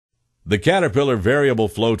The Caterpillar variable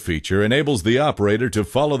float feature enables the operator to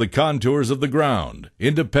follow the contours of the ground,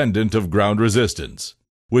 independent of ground resistance,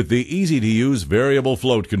 with the easy-to-use variable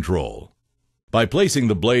float control. By placing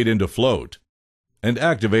the blade into float and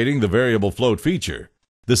activating the variable float feature,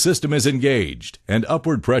 the system is engaged and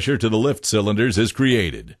upward pressure to the lift cylinders is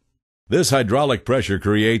created. This hydraulic pressure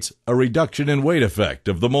creates a reduction in weight effect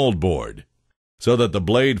of the mold board, so that the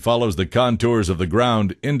blade follows the contours of the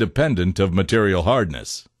ground independent of material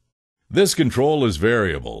hardness. This control is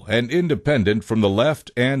variable and independent from the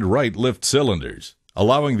left and right lift cylinders,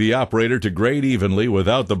 allowing the operator to grade evenly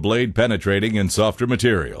without the blade penetrating in softer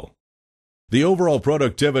material. The overall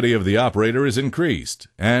productivity of the operator is increased,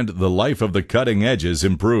 and the life of the cutting edges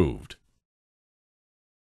improved.